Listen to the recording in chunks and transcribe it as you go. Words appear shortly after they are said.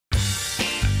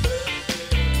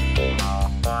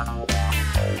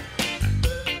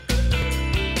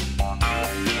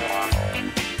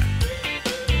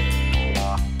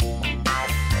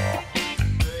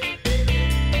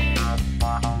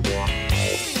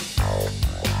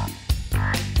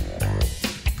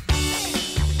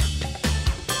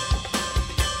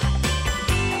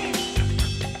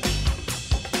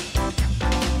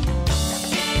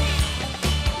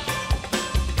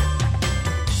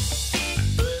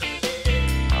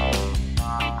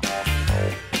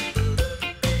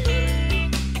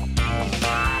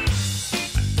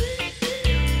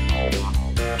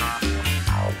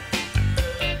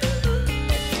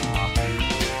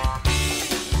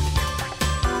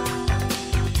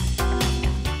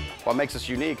What makes us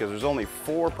unique is there's only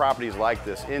 4 properties like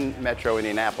this in Metro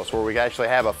Indianapolis where we actually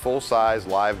have a full-size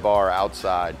live bar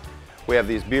outside. We have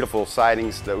these beautiful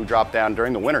sidings that we drop down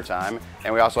during the wintertime,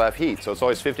 and we also have heat, so it's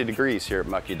always 50 degrees here at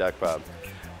Mucky Duck Pub.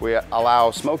 We allow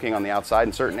smoking on the outside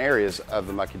in certain areas of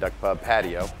the Mucky Duck Pub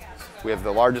patio. We have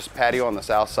the largest patio on the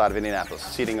south side of Indianapolis,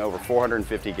 seating over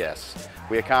 450 guests.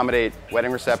 We accommodate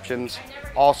wedding receptions,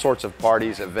 all sorts of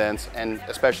parties, events, and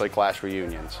especially class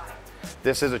reunions.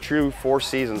 This is a true 4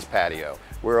 seasons patio.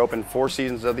 We're open 4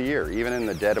 seasons of the year, even in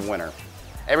the dead of winter.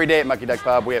 Every day at Mucky Duck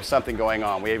Pub, we have something going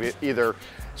on. We have either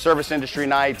service industry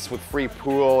nights with free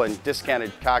pool and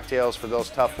discounted cocktails for those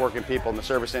tough working people in the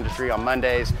service industry on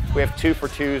Mondays. We have 2 for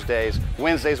Tuesdays.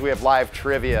 Wednesdays, we have live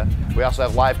trivia. We also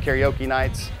have live karaoke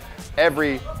nights.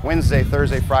 Every Wednesday,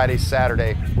 Thursday, Friday,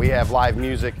 Saturday, we have live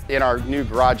music in our new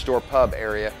garage door pub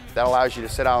area that allows you to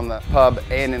sit on the pub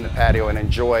and in the patio and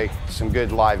enjoy some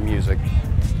good live music.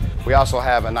 We also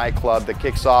have a nightclub that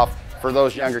kicks off for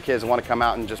those younger kids that want to come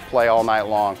out and just play all night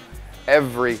long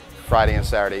every Friday and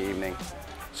Saturday evening.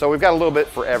 So we've got a little bit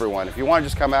for everyone. If you want to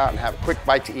just come out and have a quick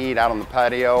bite to eat out on the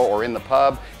patio or in the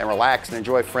pub and relax and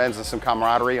enjoy friends and some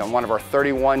camaraderie on one of our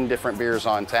 31 different beers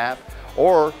on tap,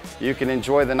 or you can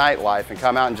enjoy the nightlife and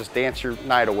come out and just dance your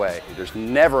night away. There's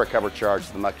never a cover charge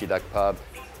at the Mucky Duck Pub.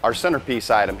 Our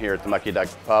centerpiece item here at the Mucky Duck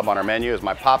Pub on our menu is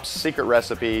my Pop's secret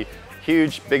recipe,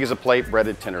 huge, big as a plate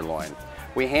breaded tenderloin.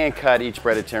 We hand cut each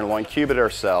breaded tenderloin, cube it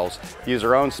ourselves, use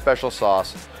our own special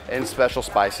sauce and special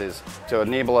spices to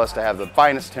enable us to have the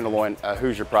finest tenderloin a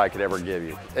Hoosier probably could ever give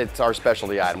you. It's our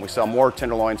specialty item. We sell more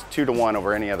tenderloins 2 to 1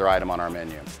 over any other item on our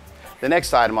menu. The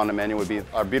next item on the menu would be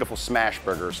our beautiful smash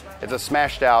burgers. It's a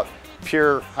smashed out,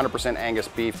 pure 100% Angus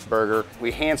beef burger.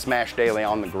 We hand smash daily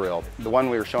on the grill. The one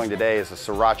we were showing today is a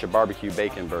sriracha barbecue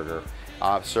bacon burger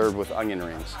served with onion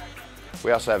rings.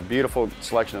 We also have a beautiful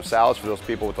selection of salads for those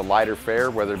people with a lighter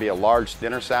fare, whether it be a large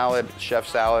dinner salad, chef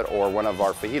salad, or one of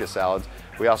our fajita salads.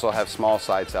 We also have small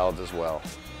side salads as well.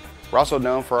 We're also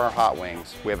known for our hot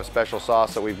wings. We have a special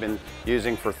sauce that we've been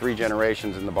using for 3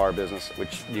 generations in the bar business,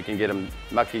 which you can get them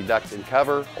mucky ducked and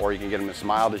cover, or you can get them as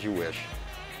mild as you wish.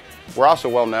 We're also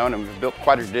well known, and we've built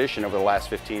quite a tradition over the last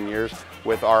 15 years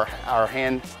with our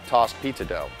hand-tossed pizza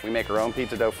dough. We make our own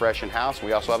pizza dough fresh in-house.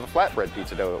 We also have a flatbread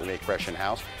pizza dough that we make fresh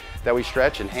in-house that we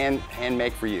stretch and hand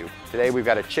make for you. Today we've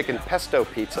got a chicken pesto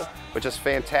pizza, which is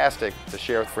fantastic to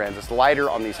share with friends. It's lighter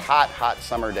on these hot, hot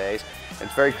summer days.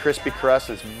 It's very crispy crust,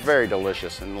 and it's very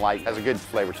delicious and light, has a good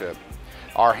flavor to it.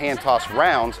 Our hand-tossed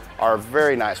rounds are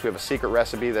very nice. We have a secret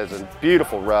recipe that's a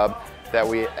beautiful rub that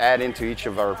we add into each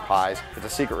of our pies. It's a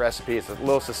secret recipe. It's a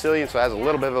little Sicilian, so it has a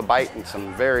little bit of a bite and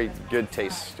some very good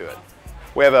tastes to it.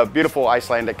 We have a beautiful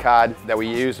Icelandic cod that we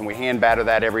use, and we hand batter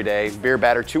that every day. Beer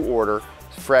batter to order,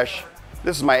 it's fresh.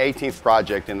 This is my 18th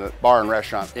project in the bar and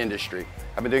restaurant industry.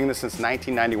 I've been doing this since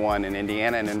 1991 in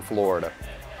Indiana and in Florida.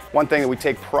 One thing that we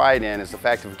take pride in is the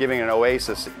fact of giving an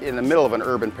oasis in the middle of an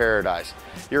urban paradise.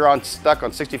 You're stuck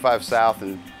on 65 South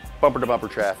and bumper-to-bumper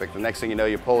traffic. The next thing you know,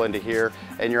 you pull into here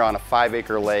and you're on a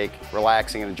 5-acre lake,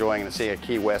 relaxing and enjoying and seeing a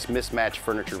Key West mismatched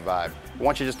furniture vibe. I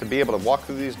want you just to be able to walk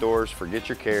through these doors, forget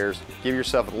your cares, give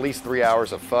yourself at least 3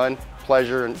 hours of fun,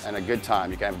 pleasure, and a good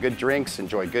time. You can have good drinks,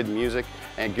 enjoy good music,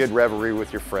 and good revelry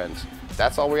with your friends.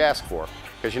 That's all we ask for.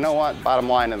 Because you know what? Bottom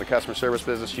line, in the customer service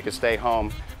business, you can stay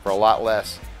home for a lot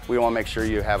less. We want to make sure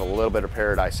you have a little bit of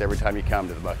paradise every time you come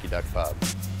to the Mucky Duck Pub.